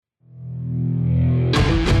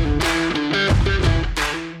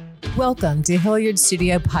Welcome to Hilliard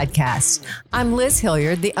Studio Podcast. I'm Liz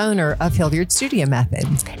Hilliard, the owner of Hilliard Studio Method.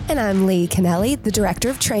 And I'm Lee Kennelly, the Director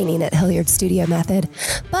of Training at Hilliard Studio Method.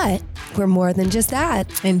 But we're more than just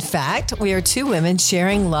that. In fact, we are two women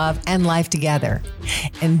sharing love and life together.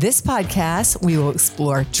 In this podcast, we will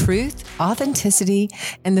explore truth, authenticity,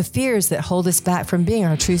 and the fears that hold us back from being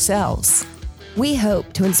our true selves. We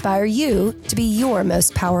hope to inspire you to be your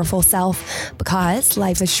most powerful self because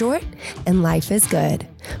life is short and life is good.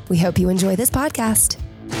 We hope you enjoy this podcast.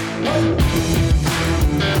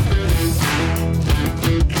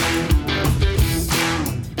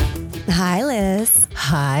 Hi, Liz.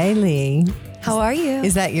 Hi, Lee. How are you?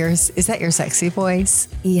 Is that your sexy voice?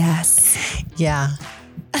 Yes. Yeah.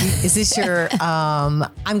 Is this your, I'm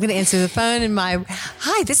going to answer the phone and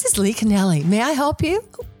hi, this is Lee Kennelly. May I help you?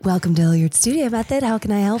 Welcome to Hilliard Studio Method. How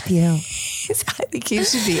can I help you? I think you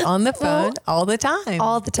should be on the phone all the time.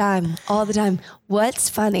 All the time. All the time. What's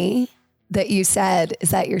funny that you said is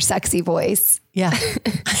that your sexy voice. Yeah.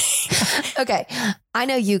 Okay. I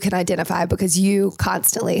know you can identify because you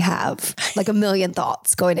constantly have like a million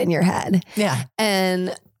thoughts going in your head. Yeah.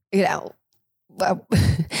 And,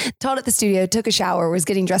 told at the studio, took a shower, was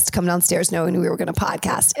getting dressed to come downstairs knowing we were going to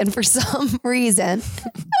podcast. And for some reason,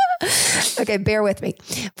 okay, bear with me.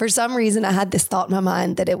 For some reason, I had this thought in my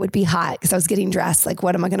mind that it would be hot because I was getting dressed. Like,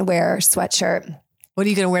 what am I going to wear? Sweatshirt. What are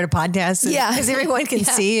you going to wear to podcast? Yeah. Because everyone can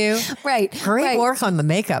see you. Right. Great work on the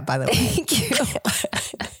makeup, by the way. Thank you.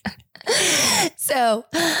 So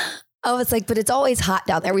I was like, but it's always hot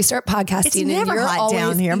down there. We start podcasting. It's never hot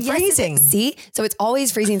down here. I'm freezing. See? So it's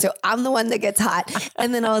always freezing. So I'm the one that gets hot.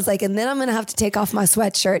 And then I was like, and then I'm going to have to take off my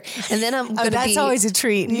sweatshirt. And then I'm going to that's be always a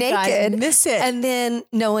treat. naked. You guys miss it. And then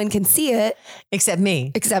no one can see it. Except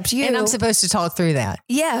me. Except you. And I'm supposed to talk through that.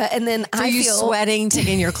 Yeah. And then So you feel sweating,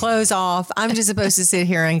 taking your clothes off. I'm just supposed to sit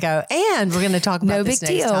here and go, and we're going to talk about this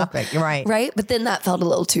next topic. You're right. Right. But then that felt a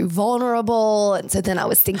little too vulnerable. And so then I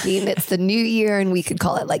was thinking it's the new year and we could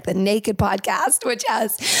call it like the Naked Podcast, which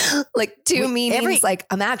has like two meanings. Like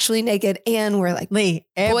I'm actually naked and we're like Lee,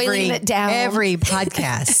 boiling it down. Every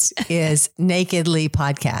podcast is Naked Lee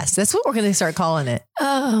Podcast. That's what we're going to start calling it.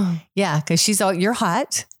 Oh. Yeah. Because you're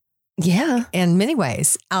hot. Yeah. In many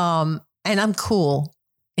ways. And I'm cool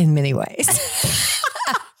in many ways.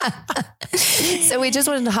 So we just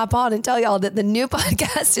wanted to hop on and tell y'all that the new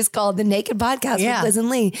podcast is called The Naked Podcast with Liz and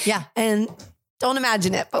Lee. Yeah. And don't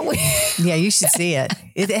imagine it, but yeah, you should see it.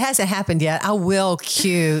 It hasn't happened yet. I will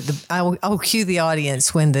cue I'll cue the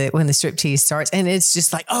audience when the striptease starts. And it's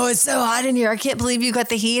just like, oh, it's so hot in here. I can't believe you got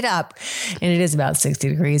the heat up. And it is about 60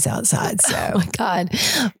 degrees outside. So oh my God.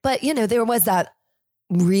 But there was that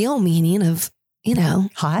real meaning of,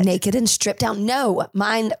 hot, naked and stripped down. No,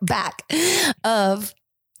 mind back of,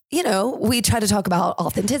 we try to talk about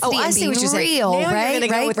authenticity and being real, now right? You're going to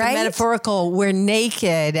go with the metaphorical. We're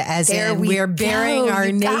naked, as there in we're bearing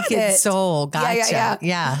our naked soul. Gotcha.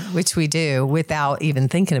 Yeah, which we do without even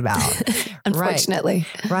thinking about. Unfortunately,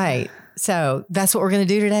 right. So that's what we're going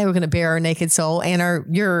to do today. We're going to bear our naked soul and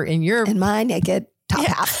my naked top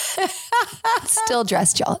half. Still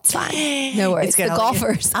dressed, y'all. It's fine. No worries. The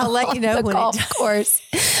golfers. I'll let you know the when golf course.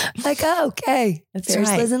 Like, oh, okay. That's there's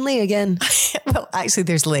right. Liz and Lee again. Well, actually,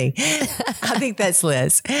 there's Lee. I think that's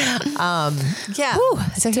Liz. Yeah. Whew,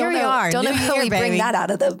 so here we are. Don't know how we bring that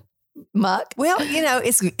out of the muck. Well,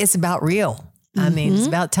 it's about real. I mean, it's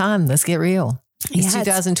about time. Let's get real. It's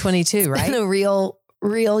 2022, right? It's been a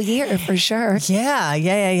real year for sure.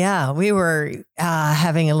 Yeah. We were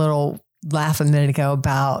having a little laugh a minute ago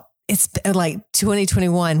about it's like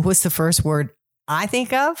 2021. What's the first word I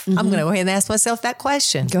think of? Mm-hmm. I'm going to go ahead and ask myself that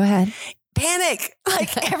question. Go ahead. Panic.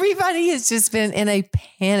 Like everybody has just been in a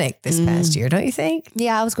panic this past year, don't you think?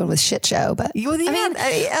 Yeah, I was going with shit show, but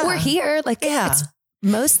we're here. Like, it's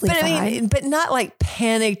mostly fine. But not like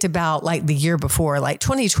panicked about like the year before. Like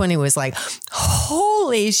 2020 was like,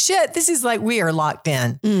 holy shit, this is like we are locked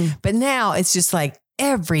in. But now it's just like,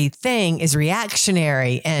 everything is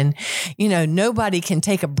reactionary and, nobody can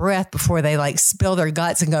take a breath before they like spill their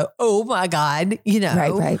guts and go, oh my God,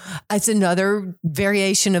 right. It's another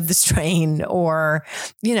variation of the strain or,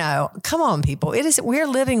 come on people. We're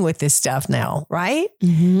living with this stuff now. Right.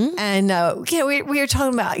 Mm-hmm. And, we were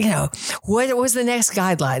talking about, what was the next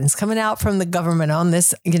guidelines coming out from the government on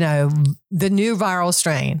this, the new viral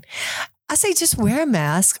strain. I say, just wear a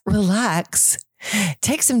mask, relax,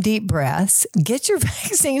 take some deep breaths, get your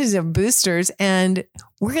vaccines and boosters, and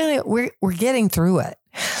we're getting through it.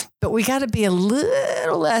 but we got to be a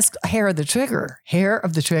little less hair of the trigger. Hair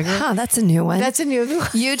of the trigger. Huh, that's a new one. That's a new one.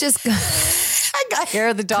 You just I got hair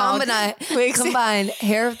of the dog. Combine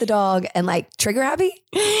hair of the dog and like trigger happy.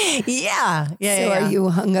 Yeah. So are you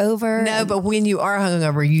hungover? No, but when you are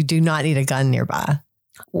hungover, you do not need a gun nearby.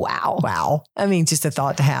 Wow. I mean, just a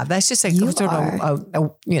thought to have. That's just a sort of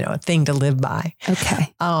a thing to live by.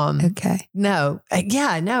 Okay. Okay. No.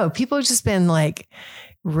 No. People have just been like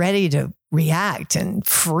ready to react and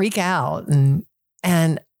freak out.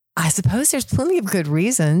 And I suppose there's plenty of good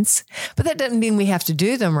reasons, but that doesn't mean we have to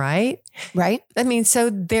do them, right? Right. I mean, so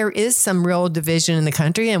there is some real division in the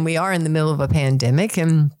country, and we are in the middle of a pandemic,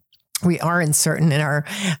 and we are uncertain in our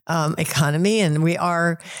economy, and we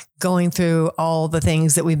are going through all the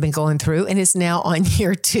things that we've been going through, and it's now on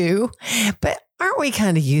year 2. But aren't we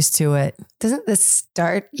kind of used to it? Doesn't this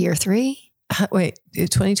start year 3? Wait,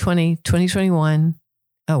 2020, 2021.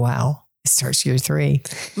 Oh, wow. It starts year 3.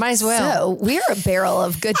 Might as well. So we're a barrel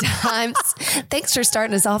of good times. Thanks for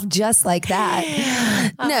starting us off just like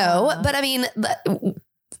that. No, but I mean,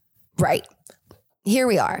 right. Here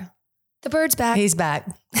we are. The bird's back. He's back.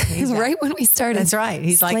 He's right when we started. That's right.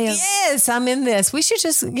 He's like, yes, I'm in this. We should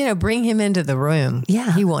just, bring him into the room.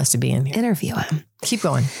 Yeah. He wants to be in here. Interview him. Keep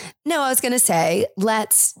going. No, I was going to say,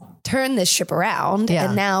 let's turn this ship around. Yeah.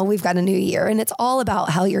 And now we've got a new year, and it's all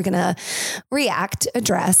about how you're going to react,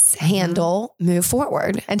 address, handle, move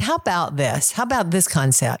forward. And how about this? How about this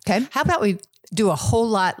concept? Okay. How about we do a whole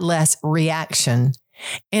lot less reaction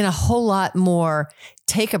and a whole lot more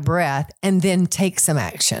take a breath and then take some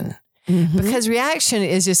action? Mm-hmm. Because reaction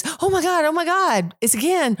is just, oh my God, it's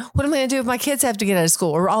again, what am I going to do if my kids have to get out of school,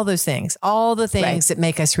 or all those things, all the things that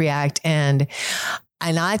make us react. And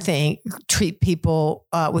I think treat people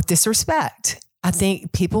with disrespect. I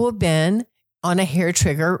think people have been on a hair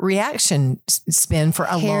trigger reaction spin for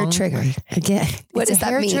a long trigger again. What does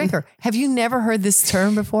that mean? Trigger. Have you never heard this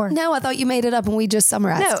term before? No, I thought you made it up and we just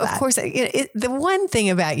summarized that. Of course. The one thing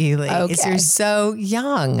about you, Lee, is you're so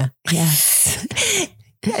young. Yes.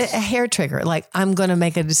 A hair trigger. Like, I'm going to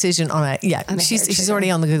make a decision on it. Yeah. She's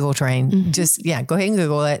already on the Google train. Mm-hmm. Just, go ahead and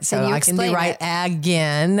Google it. So I can be right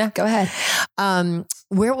again. Go ahead.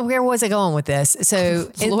 Where was I going with this?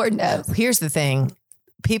 So Lord knows. Here's the thing.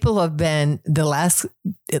 People have been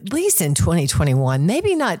at least in 2021,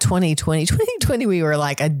 maybe not 2020. 2020, we were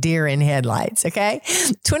like a deer in headlights. Okay.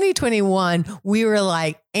 2021, we were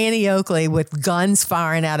like Annie Oakley with guns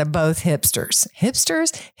firing out of both hips. I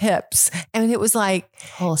mean, it was like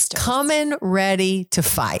holsters, coming ready to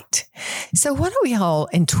fight. So why don't we all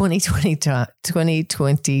in 2022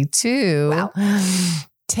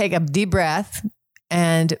 take a deep breath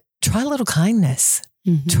and try a little kindness.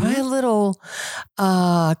 Mm-hmm. Try a little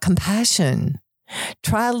compassion.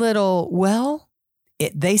 Try a little,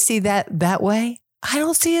 they see that way. I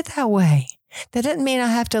don't see it that way. That doesn't mean I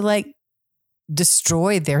have to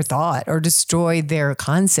destroy their thought or destroy their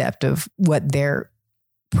concept of what their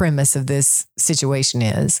premise of this situation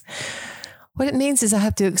is. What it means is I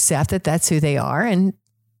have to accept that that's who they are and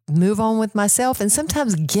move on with myself, and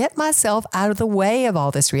sometimes get myself out of the way of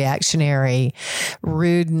all this reactionary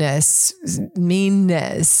rudeness,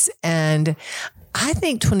 meanness. And I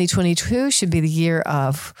think 2022 should be the year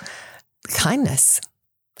of kindness.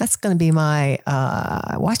 That's going to be my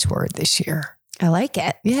watchword this year. I like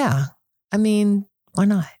it. Yeah. I mean, why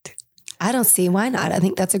not? I don't see why not. I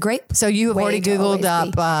think that's a great. So you have already Googled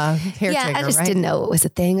up hair trigger, I just right? didn't know it was a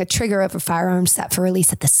thing. A trigger of a firearm set for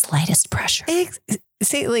release at the slightest pressure.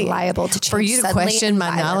 See, Lee, liable to change. For you to question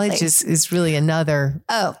my knowledge is really another.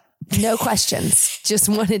 Oh, no questions. Just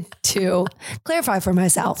wanted to clarify for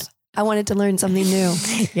myself. I wanted to learn something new.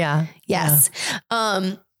 Yeah. Yes.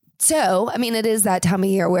 Yeah. So, I mean, it is that time of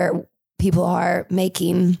year where people are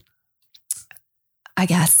making, I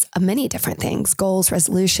guess, many different things, goals,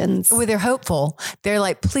 resolutions. Well, they're hopeful. They're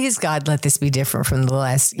like, please, God, let this be different from the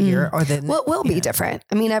last year or the. Well, it will be different.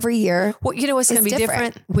 I mean, every year. Well, you know what's going to be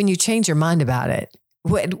different when you change your mind about it.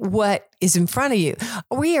 What is in front of you?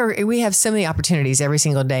 We have so many opportunities every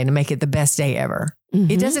single day to make it the best day ever. Mm-hmm.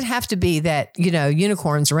 It doesn't have to be that,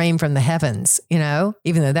 unicorns rain from the heavens, even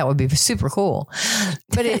though that would be super cool.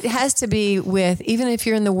 But it has to be with, even if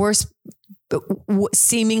you're in the worst,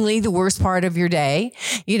 seemingly the worst part of your day,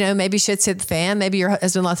 maybe shit's hit the fan. Maybe your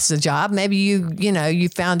husband lost his job. Maybe you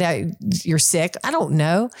found out you're sick. I don't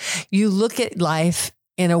know. You look at life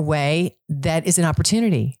in a way that is an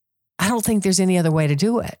opportunity. I don't think there's any other way to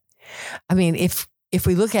do it. I mean, if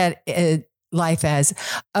we look at life as,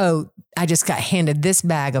 oh, I just got handed this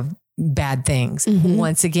bag of bad things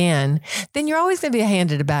once again, then you're always going to be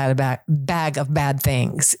handed a bag of bad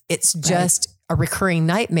things. It's just a recurring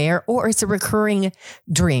nightmare or it's a recurring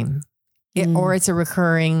dream. Or it's a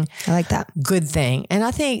recurring I like that. good thing. And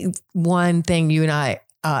I think one thing you and I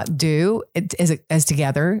do as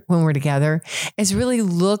together, when we're together, is really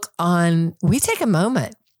we take a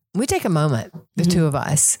moment, the two of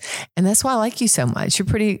us. And that's why I like you so much. You're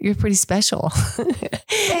pretty special.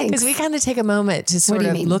 Because we kind of take a moment to sort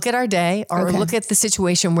of look at our day or look at the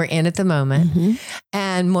situation we're in at the moment.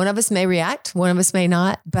 And one of us may react, one of us may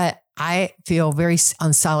not, but I feel very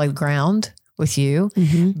on solid ground with you.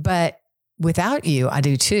 But without you, I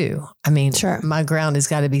do too. I mean, my ground has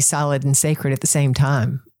got to be solid and sacred at the same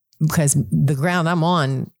time, because the ground I'm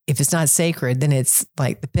on, if it's not sacred, then it's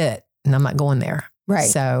like the pit and I'm not going there. Right.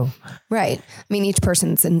 So, right. I mean, each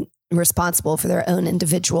person's responsible for their own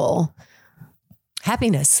individual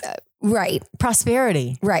happiness, right.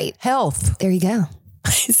 Prosperity, right. Health. There you go.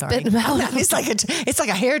 Sorry. Spitting them out. It's like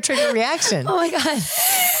a hair trigger reaction. Oh my God.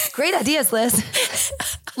 Great ideas, Liz.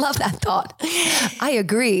 Love that thought. I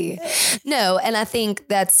agree. No, and I think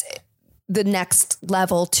that's the next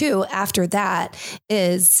level too. After that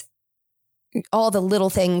is all the little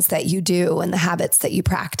things that you do and the habits that you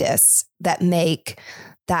practice that make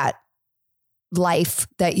that life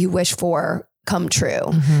that you wish for come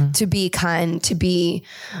true. To be kind, to be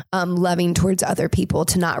loving towards other people,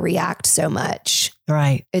 to not react so much.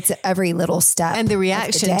 Right. It's every little step. And the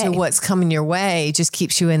reaction to what's coming your way just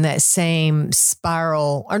keeps you in that same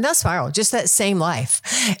spiral, or not spiral, just that same life.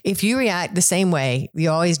 If you react the same way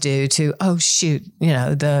you always do to, oh shoot,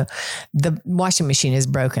 the washing machine is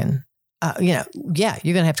broken. You're going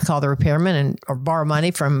to have to call the repairman or borrow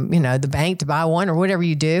money from, the bank to buy one or whatever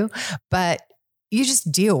you do, but you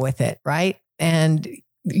just deal with it. Right. And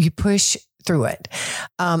you push through it.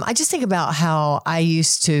 I just think about how I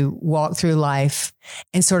used to walk through life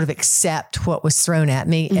and sort of accept what was thrown at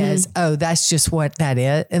me as, oh, that's just what that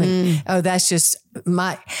is. I mean, oh, that's just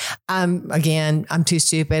I'm too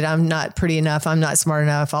stupid. I'm not pretty enough. I'm not smart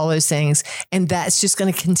enough, all those things. And that's just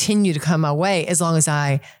going to continue to come my way as long as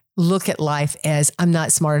I look at life as I'm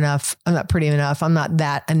not smart enough. I'm not pretty enough. I'm not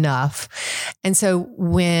that enough. And so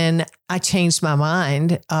when I changed my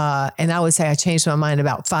mind, and I would say I changed my mind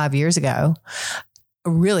about 5 years ago,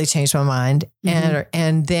 really changed my mind.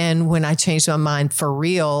 And then when I changed my mind for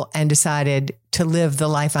real and decided to live the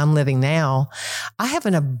life I'm living now, I have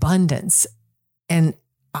an abundance, and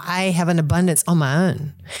I have an abundance on my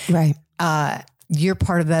own. Right. You're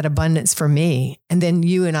part of that abundance for me. And then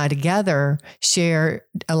you and I together share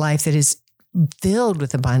a life that is filled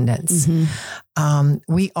with abundance.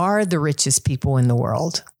 We are the richest people in the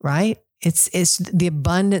world, right? It's the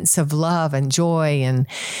abundance of love and joy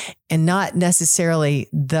and not necessarily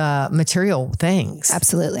the material things.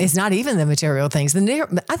 Absolutely. It's not even the material things.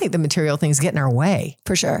 I think the material things get in our way.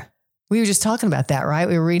 For sure. We were just talking about that, right?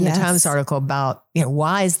 We were reading the Times article about,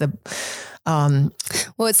 why is the...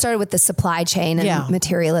 well, it started with the supply chain and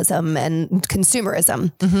materialism and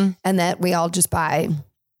consumerism, and that we all just buy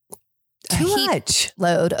too much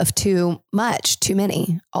load of too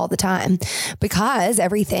many all the time, because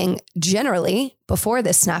everything generally before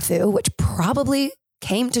this snafu, which probably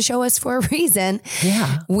came to show us for a reason,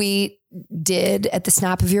 we did at the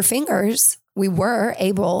snap of your fingers. We were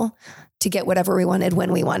able to get whatever we wanted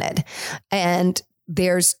when we wanted. And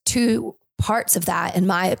there's two parts of that, in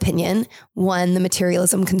my opinion. One, the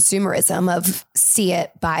materialism, consumerism of see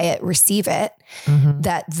it, buy it, receive it,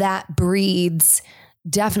 that breeds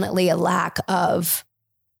definitely a lack of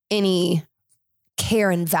any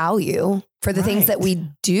care and value for the things that we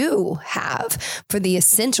do have, for the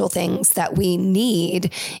essential things that we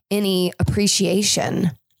need, any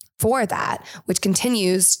appreciation for that, which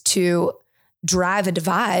continues to drive a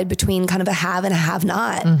divide between kind of a have and a have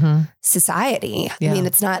not society. I mean,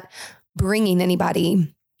 it's not bringing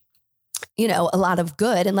anybody, a lot of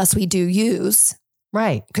good unless we do use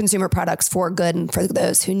consumer products for good and for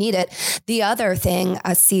those who need it. The other thing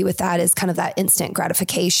I see with that is kind of that instant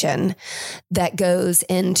gratification that goes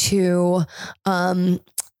into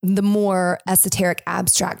the more esoteric,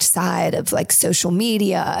 abstract side of like social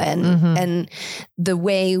media and the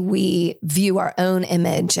way we view our own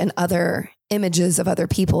image and other images of other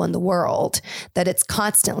people in the world, that it's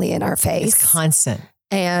constantly in our face. It's constant.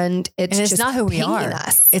 And it's just not who we are.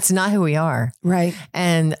 Us. It's not who we are. Right.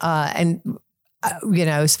 And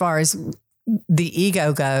as far as the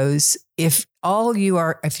ego goes, if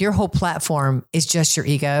your whole platform is just your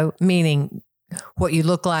ego, meaning what you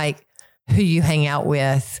look like, who you hang out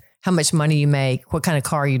with, how much money you make, what kind of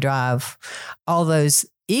car you drive, all those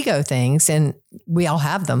ego things, and we all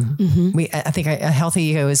have them. I think a healthy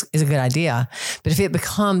ego is a good idea. But if it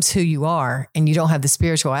becomes who you are and you don't have the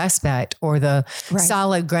spiritual aspect or the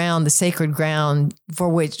solid ground, the sacred ground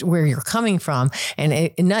where you're coming from, and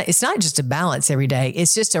it's not just a balance every day.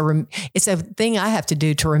 It's just it's a thing I have to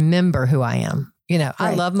do to remember who I am.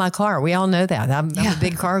 I love my car. We all know that. I'm a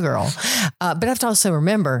big car girl. But I have to also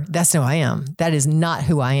remember that's who I am. That is not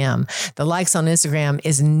who I am. The likes on Instagram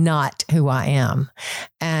is not who I am.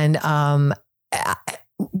 And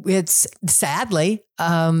it's sadly,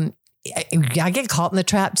 I get caught in the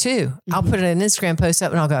trap too. I'll put an Instagram post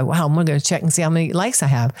up and I'll go, wow, I'm going to go check and see how many likes I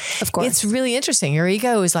have. Of course. It's really interesting. Your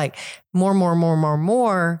ego is like more.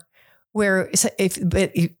 Where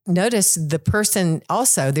but you notice the person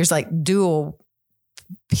also, there's like dual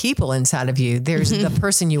people inside of you. There's the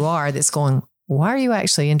person you are that's going, why are you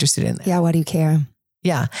actually interested in that? Yeah. Why do you care?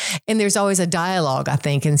 Yeah. And there's always a dialogue, I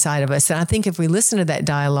think, inside of us. And I think if we listen to that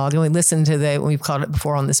dialogue and we listen to we've called it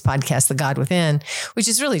before on this podcast, the God within, which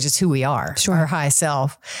is really just who we are, our highest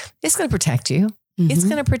self, it's going to protect you. It's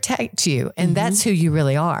going to protect you. And that's who you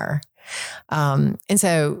really are. And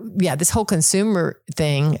so, this whole consumer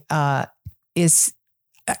thing is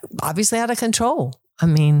obviously out of control. I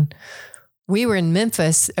mean, we were in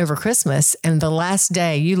Memphis over Christmas, and the last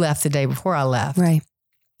day, you left the day before I left. Right.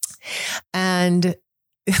 And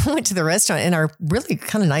I went to the restaurant in our really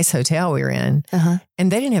kind of nice hotel we were in,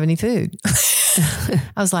 and they didn't have any food. I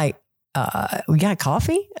was like, we got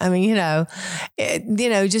coffee? I mean,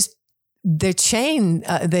 just the chain,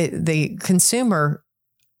 the consumer,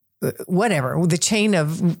 whatever, the chain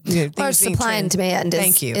of our supply and demand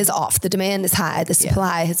is off. The demand is high. The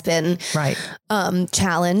supply has been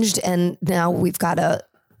challenged, and now we've got to,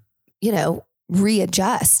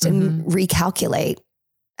 readjust and recalculate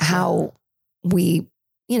how we,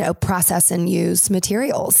 process and use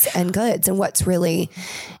materials and goods and what's really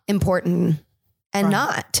important and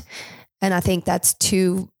not. And I think that's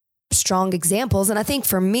two strong examples. And I think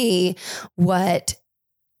for me, what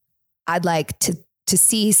I'd like to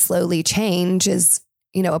see slowly change is,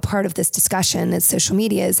 a part of this discussion is social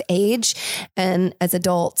media is age. And as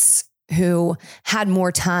adults who had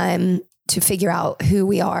more time to figure out who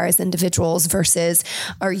we are as individuals versus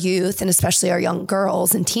our youth, and especially our young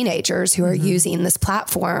girls and teenagers who are using this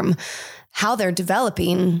platform, how they're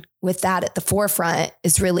developing with that at the forefront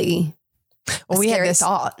is really we had this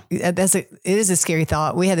thought. It is a scary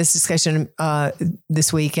thought. We had this discussion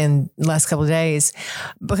this week and last couple of days,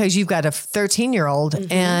 because you've got a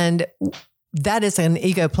 13-year-old and that is an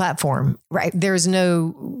ego platform, right? There's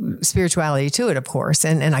no spirituality to it, of course.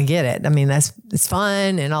 And I get it. I mean, it's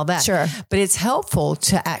fun and all that. Sure. But it's helpful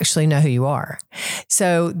to actually know who you are.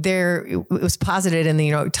 So it was posited in the New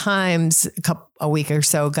York Times a week or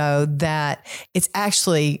so ago that it's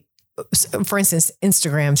actually, for instance,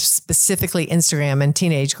 Instagram, specifically Instagram and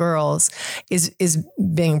teenage girls is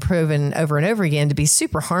being proven over and over again to be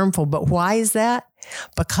super harmful. But why is that?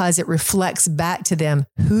 Because it reflects back to them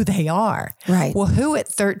who they are. Right. Well, who at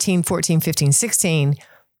 13, 14, 15, 16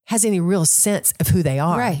 has any real sense of who they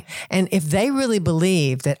are? Right. And if they really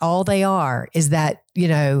believe that all they are is that,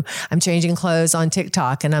 I'm changing clothes on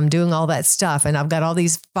TikTok and I'm doing all that stuff and I've got all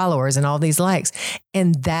these followers and all these likes,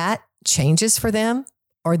 and that changes for them,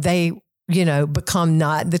 or they, become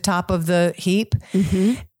not the top of the heap,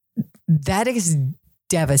 that is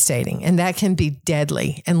devastating, and that can be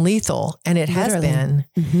deadly and lethal. And it has been.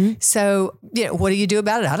 So, what do you do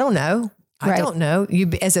about it? I don't know. I don't know. You,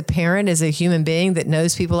 as a parent, as a human being that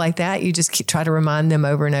knows people like that, you just try to remind them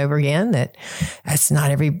over and over again that that's not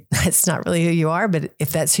really who you are. But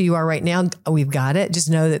if that's who you are right now, we've got it. Just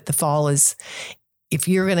know that the fall is, if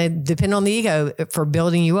you're going to depend on the ego for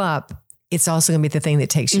building you up, it's also going to be the thing that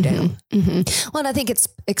takes you down. Well, and I think it's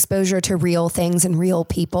exposure to real things and real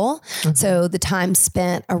people. So the time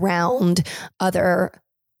spent around other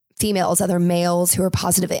females, other males who are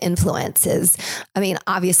positive influences. I mean,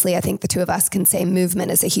 obviously, I think the two of us can say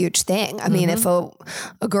movement is a huge thing. I mean, if a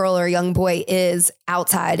girl or a young boy is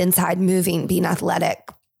outside, inside, moving, being athletic,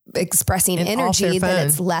 expressing and energy, then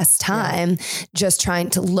it's less time just trying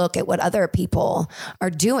to look at what other people are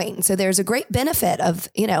doing. So there's a great benefit of,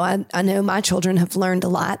 I know my children have learned a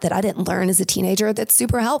lot that I didn't learn as a teenager that's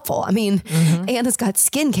super helpful. I mean, Anna's got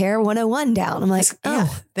skincare 101 down. I'm like,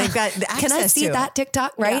 they've got the access. Can I see that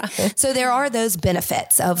TikTok? Right. Yeah. So there are those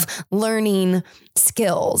benefits of learning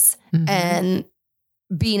skills and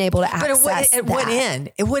being able to access. But at what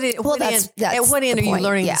end? At what end are you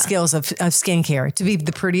learning the skills of skincare to be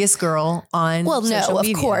the prettiest girl on social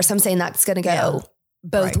media? Of course. I'm saying that's going to go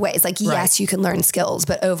both ways. Like, yes, you can learn skills,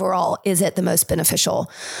 but overall, is it the most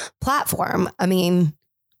beneficial platform? I mean,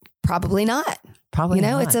 Probably not. Probably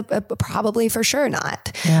not. It's a probably for sure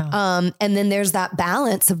not. Yeah. And then there's that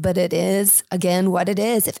balance of, but it is again what it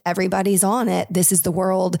is. If everybody's on it, this is the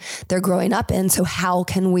world they're growing up in. So how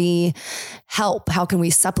can we help? How can we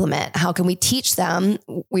supplement? How can we teach them?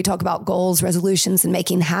 We talk about goals, resolutions, and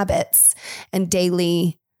making habits and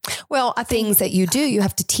daily I think things that you do. You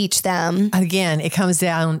have to teach them. Again, it comes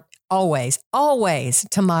down always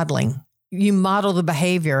to modeling. You model the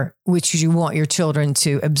behavior which you want your children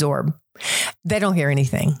to absorb. They don't hear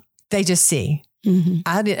anything. They just see.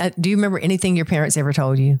 Mm-hmm. Do you remember anything your parents ever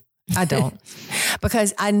told you? I don't,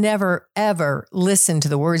 because I never, ever listened to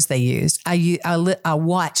the words they used. I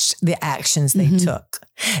watched the actions they took.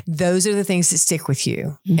 Those are the things that stick with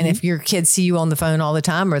you. And if your kids see you on the phone all the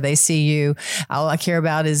time, or they see you, all I care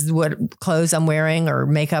about is what clothes I'm wearing or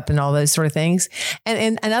makeup and all those sort of things.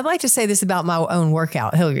 And I'd like to say this about my own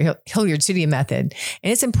workout, Hilliard Studio Method.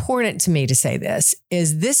 And it's important to me to say this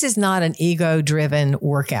is not an ego-driven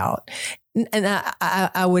workout. And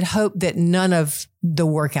I would hope that none of the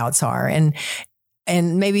workouts are.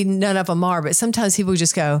 And maybe none of them are, but sometimes people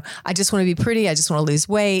just go, I just want to be pretty. I just want to lose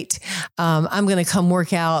weight. I'm going to come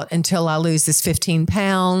work out until I lose this 15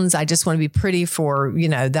 pounds. I just want to be pretty for,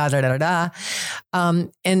 and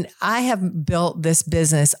I have built this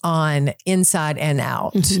business on inside and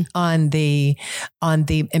out, on the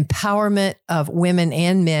empowerment of women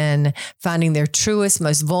and men, finding their truest,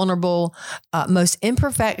 most vulnerable, most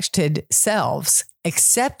imperfected selves,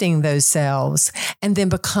 accepting those selves, and then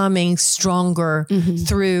becoming stronger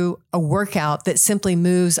through a workout that simply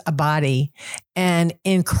moves a body and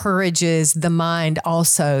encourages the mind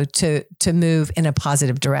also to move in a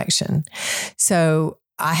positive direction. So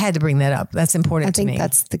I had to bring that up. That's important to me. I think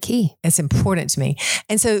that's the key. It's important to me.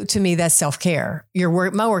 And so to me, that's self-care.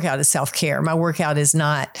 My workout is self-care. My workout is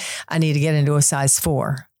not, I need to get into a size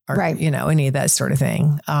 4. Or, right. Any of that sort of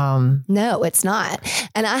thing. No, it's not.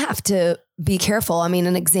 And I have to be careful. I mean,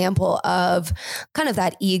 an example of kind of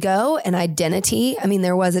that ego and identity. I mean,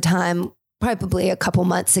 there was a time probably a couple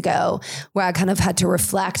months ago where I kind of had to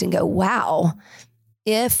reflect and go, wow,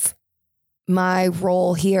 if my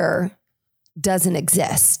role here doesn't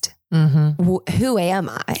exist, who am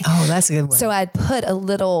I? Oh, that's a good one. So I'd put a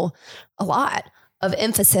lot of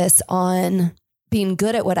emphasis on being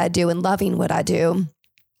good at what I do and loving what I do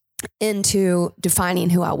into defining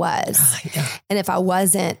who I was. Yeah. And if I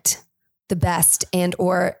wasn't the best and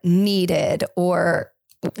or needed or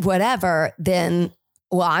whatever, then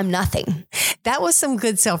I'm nothing. That was some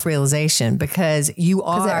good self-realization, because you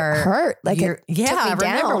are it hurt. Like it took me I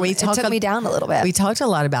remember down. It took me down a little bit. We talked a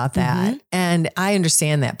lot about that, and I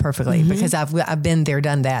understand that perfectly because I've been there,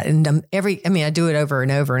 done that, and I do it over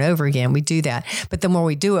and over and over again. We do that, but the more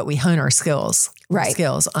we do it, we hone our skills,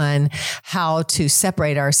 on how to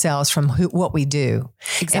separate ourselves from what we do.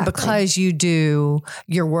 Exactly. And because you do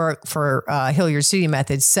your work for Hilliard Studio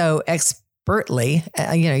Method so expertly,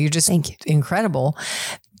 you're just incredible.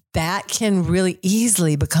 That can really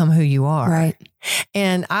easily become who you are. Right.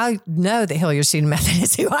 And I know that Hilliard Studio Method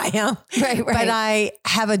is who I am. Right. But I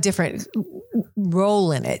have a different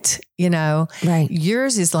role in it, Right.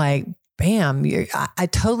 Yours is like, bam, I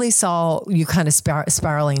totally saw you kind of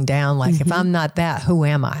spiraling down. Like, if I'm not that, who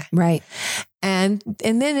am I? Right. And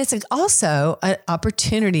then it's also an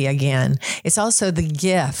opportunity again. It's also the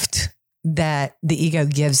gift that the ego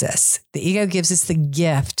gives us. The ego gives us the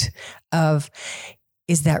gift of,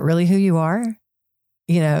 is that really who you are?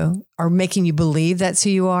 Or making you believe that's who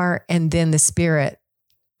you are. And then the spirit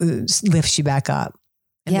lifts you back up.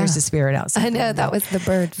 And there's the spirit outside. I know that was the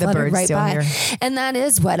bird. The bird's right still by. here. And that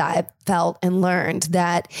is what I felt and learned,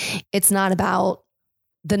 that it's not about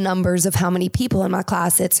the numbers of how many people in my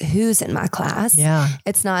class. It's who's in my class. Yeah.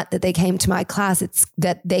 It's not that they came to my class. It's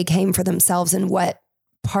that they came for themselves, and what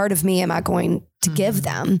part of me am I going to give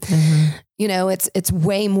them? It's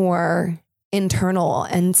way more internal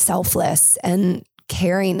and selfless and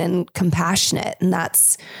caring and compassionate. And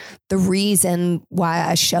that's the reason why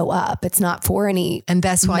I show up. It's not for any and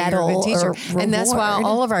that's why medal you're a good teacher. or reward. And that's why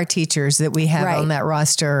all of our teachers that we have on that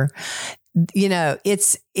roster,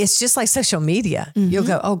 it's just like social media. You'll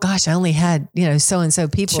go, oh gosh, I only had, so-and-so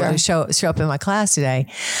people to show up in my class today.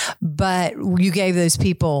 But you gave those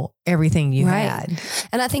people everything you had.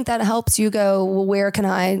 And I think that helps you go, well, where can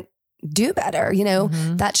I do better?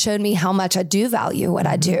 That showed me how much I do value what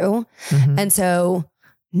I do. And so,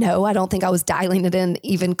 no, I don't think I was dialing it in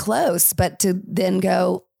even close, but to then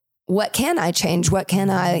go, what can I change? What can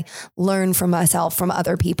I learn from myself, from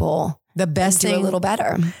other people? The best do thing, a little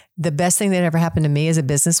better. the best thing that ever happened to me as a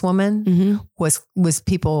businesswoman was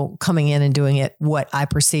people coming in and doing it what I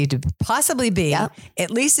perceived to possibly be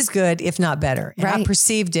at least as good, if not better. And I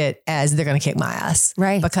perceived it as they're going to kick my ass.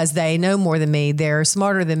 Right. Because they know more than me. They're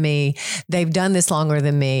smarter than me. They've done this longer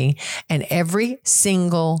than me. And every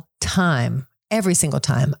single time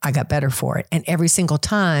I got better for it. And every single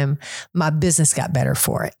time my business got better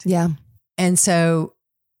for it. Yeah. And so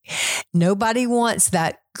nobody wants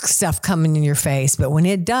that stuff coming in your face. But when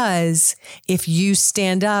it does, if you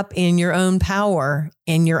stand up in your own power,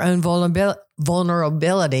 in your own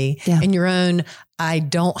vulnerability, in your own, I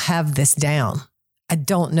don't have this down. I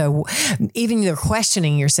don't know. Even you're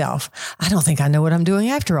questioning yourself. I don't think I know what I'm doing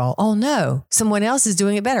after all. Oh no, someone else is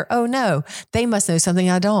doing it better. Oh no, they must know something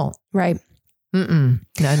I don't. Right. No.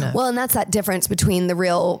 Well, and that's that difference between the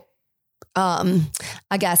real,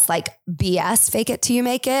 I guess like BS, fake it till you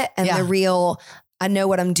make it, and the real, I know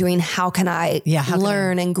what I'm doing. How can I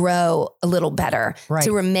learn and grow a little better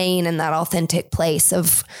to remain in that authentic place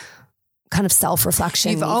of kind of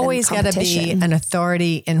self-reflection? You've always got to be an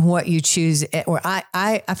authority in what you choose. Or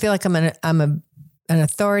I feel like I'm an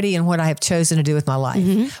authority in what I have chosen to do with my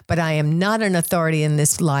life, but I am not an authority in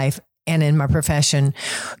this life and in my profession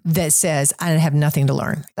that says I have nothing to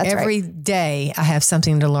learn. Every day I have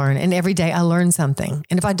something to learn, and every day I learn something.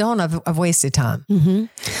 And if I don't, I've wasted time.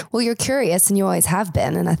 Well, you're curious, and you always have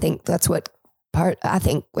been. And I think that's what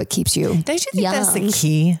keeps you Don't you think young. that's the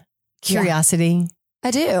key? Curiosity. I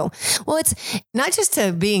do. Well, it's not just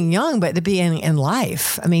to being young, but to be in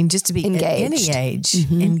life. I mean, just to be engaged. At any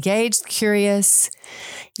age, engaged, curious,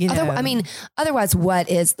 otherwise, what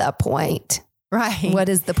is the point? Right. What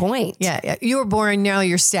is the point? Yeah. You were born, now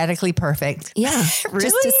you're statically perfect. Yeah. Really?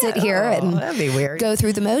 Just to sit here and that'd be weird. Go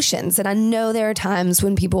through the motions. And I know there are times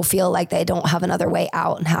when people feel like they don't have another way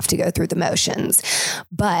out and have to go through the motions.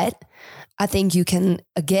 But I think you can,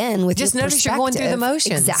 again, with just your notice you're going through the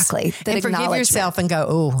motions. Exactly. And forgive yourself and go,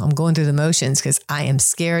 oh, I'm going through the motions because I am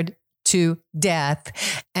scared to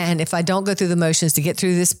death. And if I don't go through the motions to get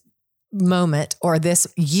through this moment or this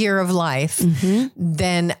year of life,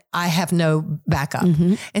 then I have no backup.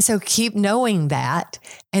 And so keep knowing that,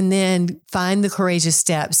 and then find the courageous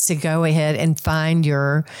steps to go ahead and find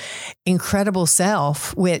your incredible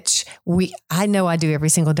self, which I know I do every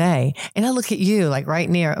single day. And I look at you like right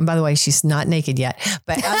near, and by the way, she's not naked yet,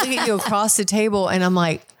 but I look at you across the table and I'm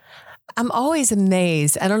like, I'm always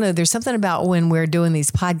amazed. I don't know. There's something about when we're doing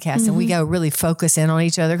these podcasts and we go really focus in on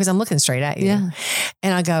each other because I'm looking straight at you. Yeah.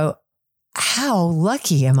 And I go, how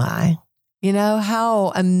lucky am I? You know,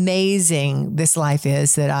 how amazing this life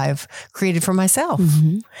is that I've created for myself.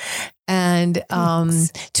 And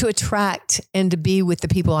to attract and to be with the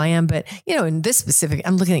people I am. But, you know, in this specific,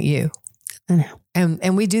 I'm looking at you. I know.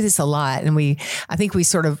 And we do this a lot. And I think we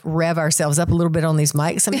sort of rev ourselves up a little bit on these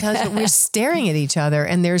mics sometimes, but we're staring at each other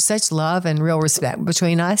and there's such love and real respect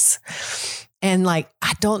between us. And like,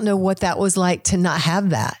 I don't know what that was like to not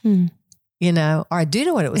have that. You know, or I do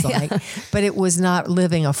know what it was like, but it was not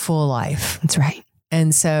living a full life. That's right.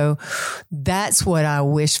 And so that's what I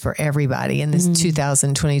wish for everybody in this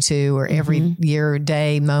 2022 or every year,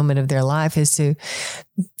 day, moment of their life is to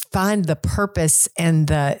find the purpose and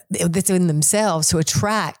that's in themselves to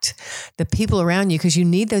attract the people around you, because you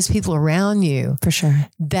need those people around you for sure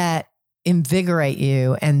that invigorate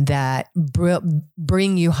you and that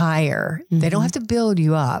bring you higher. They don't have to build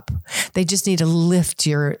you up. They just need to lift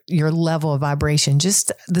your level of vibration,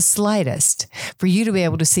 just the slightest, for you to be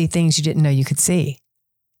able to see things you didn't know you could see.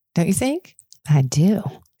 Don't you think? I do.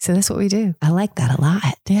 So that's what we do. I like that a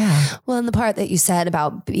lot. Yeah. Well, and the part that you said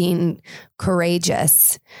about being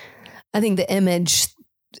courageous, I think the image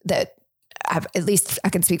that at least I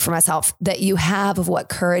can speak for myself, that you have of what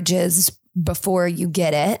courage is before you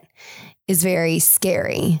get it is very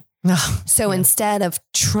scary. So instead of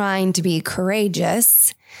trying to be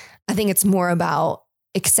courageous, I think it's more about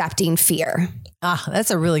accepting fear.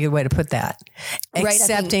 That's a really good way to put that.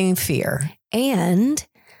 Accepting fear. And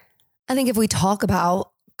I think if we talk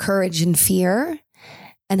about courage and fear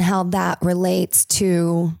and how that relates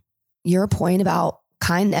to your point about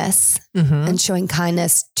kindness and showing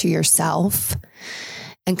kindness to yourself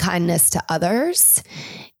and kindness to others,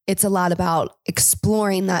 it's a lot about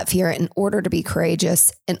exploring that fear in order to be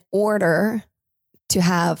courageous, in order to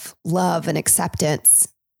have love and acceptance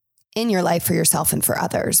in your life for yourself and for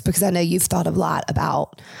others? Because I know you've thought a lot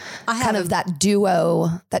about that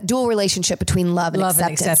dual relationship between love and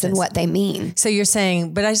acceptance and what they mean. So you're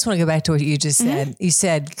saying, but I just want to go back to what you just said. You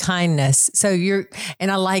said kindness. So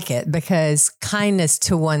and I like it because kindness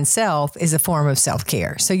to oneself is a form of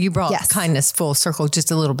self-care. So you brought kindness full circle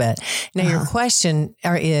just a little bit. Now your question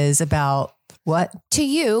is about what? To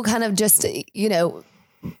you, kind of just,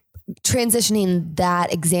 transitioning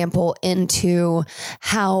that example into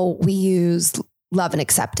how we use love and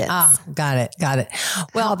acceptance. Got it.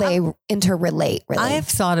 Well, how they interrelate, really. I have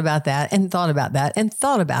thought about that and thought about that and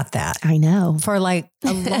thought about that. I know. For like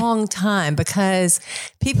a long time, because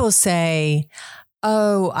people say,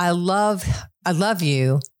 oh, I love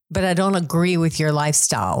you, but I don't agree with your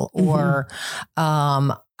lifestyle. Or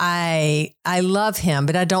I love him,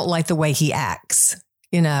 but I don't like the way he acts.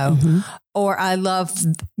 Or I love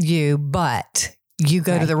you, but you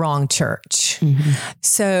go to the wrong church.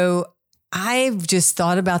 So I've just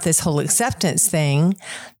thought about this whole acceptance thing.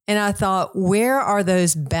 And I thought, where are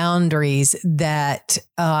those boundaries that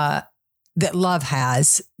love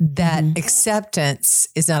has that acceptance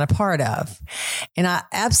is not a part of? And I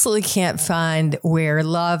absolutely can't find where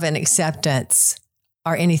love and acceptance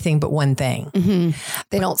are anything but one thing.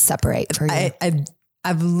 They don't separate for you.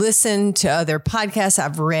 I've listened to other podcasts.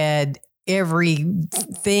 I've read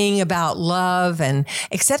everything about love and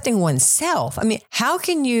accepting oneself. I mean, how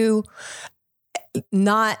can you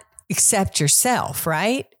not accept yourself,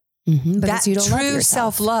 right? Because you don't love true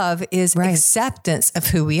yourself. Self-love is acceptance of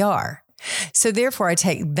who we are. So therefore I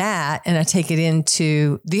take that and I take it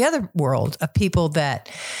into the other world of people that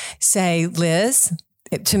say, Liz,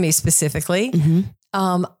 to me specifically,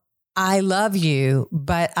 I love you,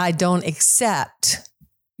 but I don't accept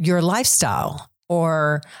your lifestyle.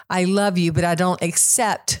 Or I love you, but I don't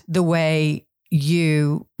accept the way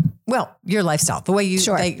your lifestyle, the way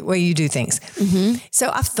you do things. So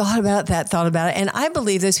I've thought about it. And I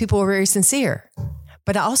believe those people are very sincere,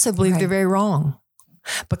 but I also believe they're very wrong,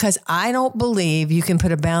 because I don't believe you can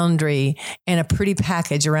put a boundary and a pretty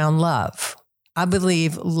package around love. I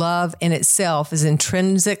believe love in itself is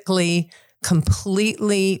intrinsically,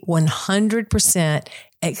 completely 100%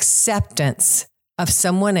 acceptance of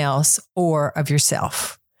someone else or of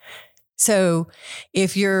yourself. So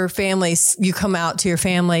if your family, you come out to your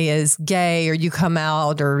family as gay, or you come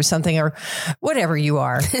out or something, or whatever you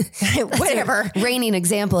are, whatever reigning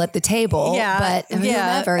example at the table, but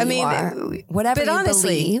whoever you are, whatever you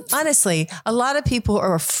believe. Honestly, a lot of people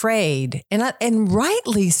are afraid, and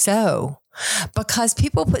rightly so. Because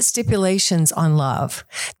people put stipulations on love.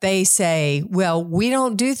 They say, well, we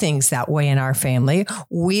don't do things that way in our family.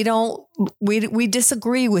 We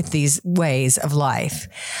disagree with these ways of life.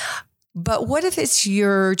 But what if it's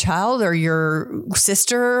your child or your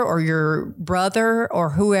sister or your brother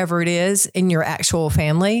or whoever it is in your actual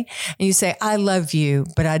family? And you say, I love you,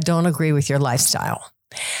 but I don't agree with your lifestyle.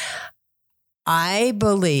 I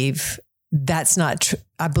believe that's not true.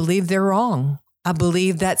 I believe they're wrong. I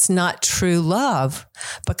believe that's not true love,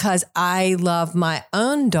 because I love my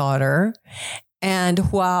own daughter. And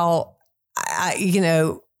while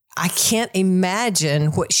I can't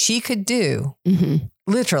imagine what she could do,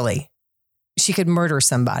 literally, she could murder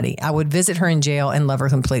somebody. I would visit her in jail and love her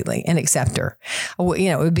completely and accept her.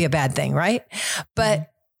 It would be a bad thing, right? But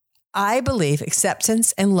I believe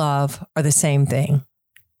acceptance and love are the same thing.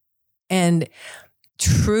 And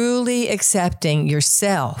truly accepting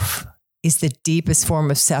yourself is the deepest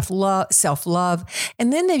form of self-love.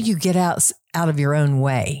 And then you get out of your own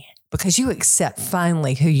way, because you accept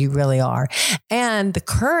finally who you really are. And the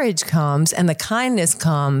courage comes and the kindness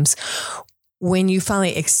comes when you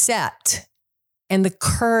finally accept. And the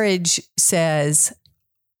courage says,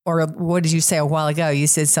 or what did you say a while ago? You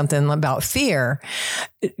said something about fear.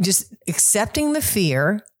 Just accepting the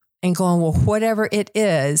fear and going, well, whatever it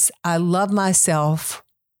is, I love myself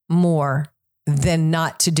more than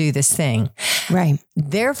not to do this thing. Right.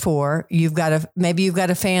 Therefore, maybe you've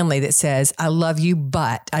got a family that says, I love you,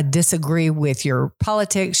 but I disagree with your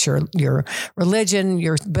politics, your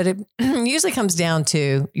religion, but it usually comes down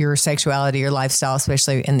to your sexuality, your lifestyle,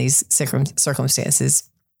 especially in these circumstances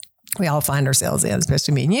we all find ourselves in,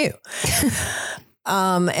 especially me and you.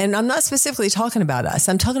 And I'm not specifically talking about us.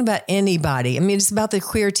 I'm talking about anybody. I mean, it's about the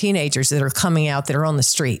queer teenagers that are coming out, that are on the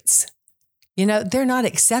streets. They're not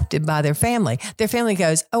accepted by their family. Their family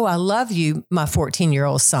goes, oh, I love you, my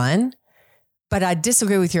 14-year-old son, but I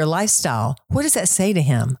disagree with your lifestyle. What does that say to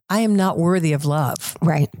him? I am not worthy of love.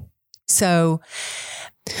 Right. So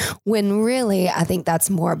when really, I think that's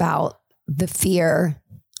more about the fear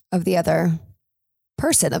of the other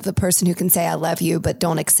person, of the person who can say, I love you, but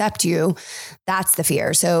don't accept you. That's the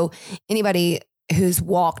fear. So anybody who's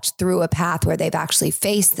walked through a path where they've actually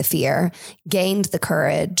faced the fear, gained the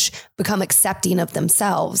courage, become accepting of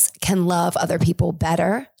themselves, can love other people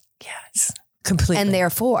better. Yes, completely. And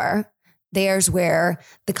therefore, there's where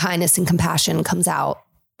the kindness and compassion comes out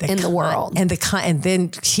in the world. And and then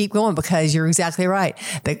keep going, because you're exactly right.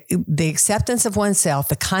 The acceptance of oneself,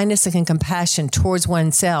 the kindness and compassion towards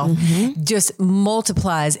oneself just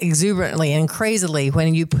multiplies exuberantly and crazily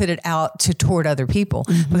when you put it out toward other people.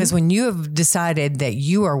 Because when you have decided that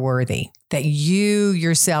you are worthy, that you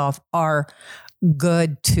yourself are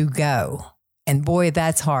good to go. And boy,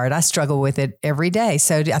 that's hard. I struggle with it every day.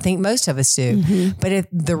 So I think most of us do. But at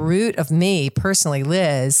the root of me personally,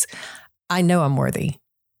 Liz, I know I'm worthy.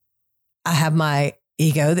 I have my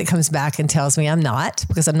ego that comes back and tells me I'm not,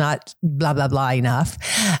 because I'm not blah, blah, blah enough.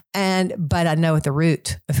 But I know at the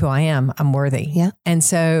root of who I am, I'm worthy. Yeah. And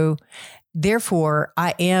so therefore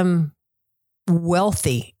I am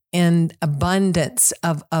wealthy in abundance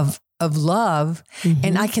of love,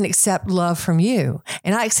 and I can accept love from you,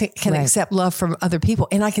 and I can accept love from other people,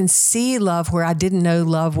 and I can see love where I didn't know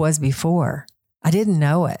love was before. I didn't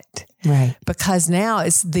know it. Right. Because now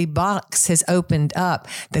it's the box has opened up,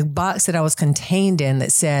 the box that I was contained in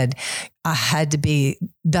that said I had to be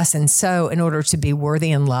thus and so in order to be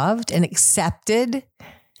worthy and loved and accepted.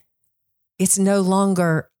 It's no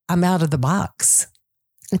longer, I'm out of the box.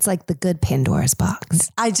 It's like the good Pandora's box.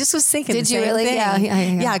 I just was thinking Did the you same really?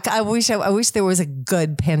 thing. Yeah. I wish there was a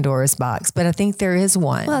good Pandora's box, but I think there is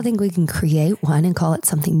one. Well, I think we can create one and call it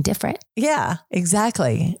something different. Yeah,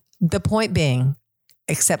 exactly. The point being,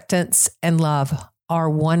 acceptance and love are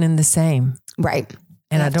one and the same. Right.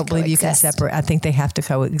 And I don't believe you can separate. I think they have to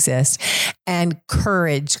coexist. And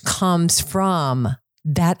courage comes from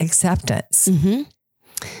that acceptance. And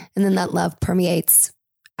then that love permeates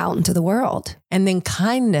out into the world. And then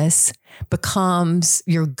kindness becomes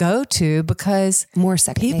your go-to, because more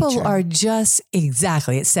second people nature. are just,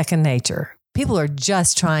 exactly, it's second nature. People are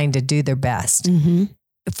just trying to do their best.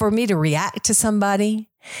 For me to react to somebody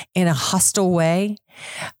in a hostile way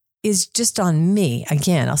is just on me.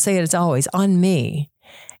 Again, I'll say it as always, on me.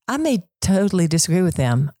 I may totally disagree with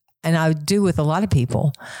them, and I do with a lot of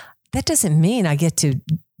people. That doesn't mean I get to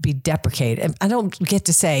be deprecated. I don't get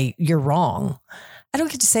to say you're wrong. I don't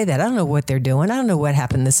get to say that. I don't know what they're doing. I don't know what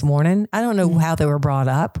happened this morning. I don't know how they were brought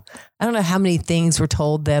up. I don't know how many things were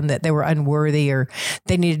told them that they were unworthy or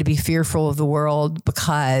they needed to be fearful of the world,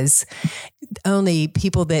 because only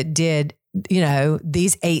people that did,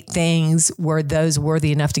 these 8 things were those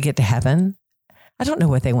worthy enough to get to heaven. I don't know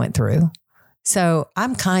what they went through. So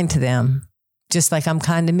I'm kind to them, just like I'm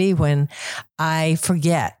kind to me when I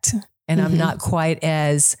forget and I'm not quite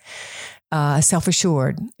as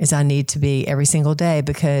self-assured as I need to be every single day,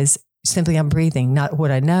 because simply I'm breathing, not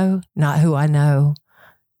what I know, not who I know,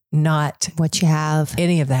 not what you have,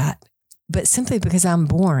 any of that, but simply because I'm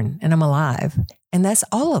born and I'm alive. And that's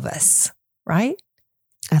all of us, right?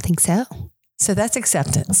 I think so. So that's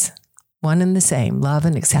acceptance. One and the same, love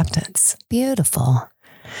and acceptance. Beautiful.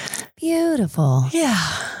 Beautiful.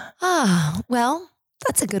 Yeah. Well,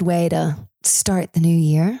 that's a good way to start the new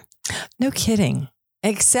year. No kidding.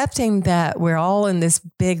 Accepting that we're all in this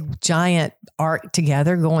big, giant arc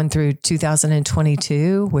together going through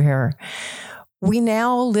 2022, where we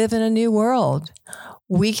now live in a new world.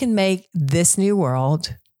 We can make this new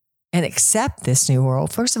world and accept this new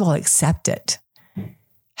world. First of all, accept it.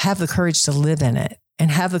 Have the courage to live in it, and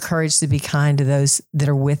have the courage to be kind to those that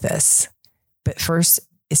are with us. But first,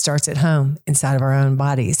 it starts at home, inside of our own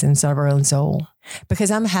bodies, inside of our own soul, because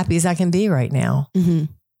I'm happy as I can be right now.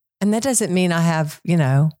 And that doesn't mean I have,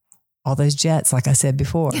 all those jets, like I said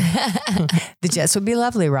before. The jets would be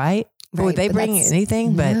lovely, right? Right, would they bring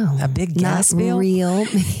anything but a big gas bill? Real.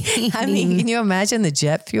 I mean, can you imagine the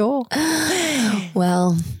jet fuel?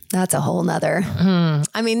 Well, that's a whole nother.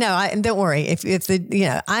 I mean, no, don't worry. If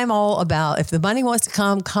the, I'm all about, if the money wants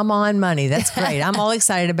to come on, money. That's great. I'm all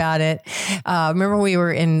excited about it. Remember we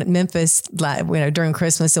were in Memphis, during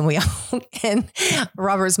Christmas, and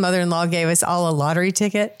Robert's mother-in-law gave us all a lottery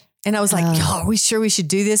ticket. And I was like, are we sure we should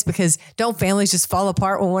do this? Because don't families just fall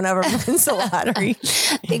apart when one of them wins the lottery?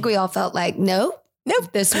 I think we all felt like, nope. We're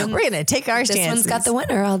going to take our chances. This one's got the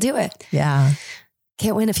winner. I'll do it. Yeah.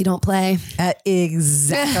 Can't win if you don't play.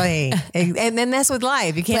 Exactly. And then that's with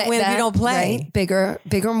life. You can't win if you don't play. Right?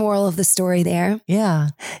 Bigger moral of the story there. Yeah.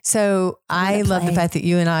 So I love the fact that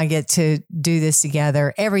you and I get to do this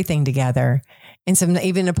together, everything together. And so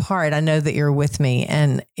even apart, I know that you're with me.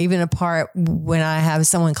 And even apart, when I have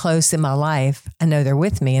someone close in my life, I know they're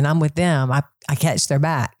with me and I'm with them. I catch their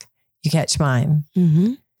back. you catch mine.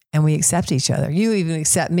 Mm-hmm. And we accept each other. You even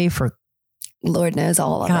accept me for Lord knows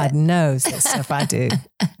all of God it. knows the stuff I do.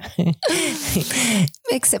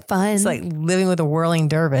 Makes it fun. It's like living with a whirling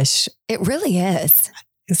dervish It really is.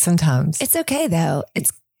 sometimes. It's okay though.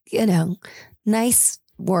 It's, nice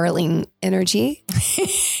whirling energy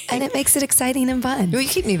and it makes it exciting and fun. You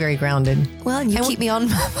keep me very grounded. Well, and you keep me on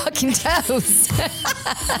my fucking toes.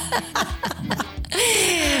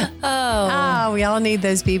 Oh, we all need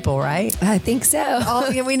those people, right? I think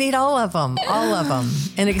so. We need all of them,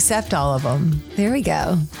 and accept all of them. There we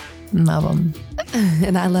go. Love them.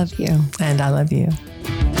 And I love you. And I love you.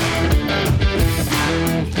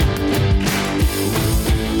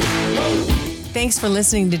 Thanks for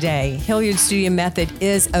listening today. Hilliard Studio Method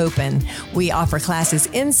is open. We offer classes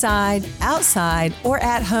inside, outside, or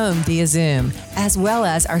at home via Zoom, as well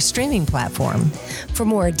as our streaming platform. For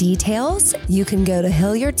more details, you can go to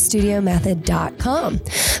HilliardStudioMethod.com.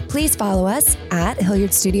 Please follow us at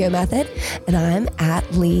Hilliard Studio Method, and I'm at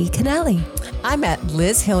Lee Kennelly. I'm at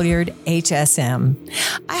Liz Hilliard, HSM.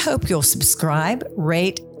 I hope you'll subscribe,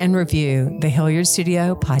 rate, and review the Hilliard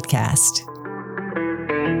Studio podcast.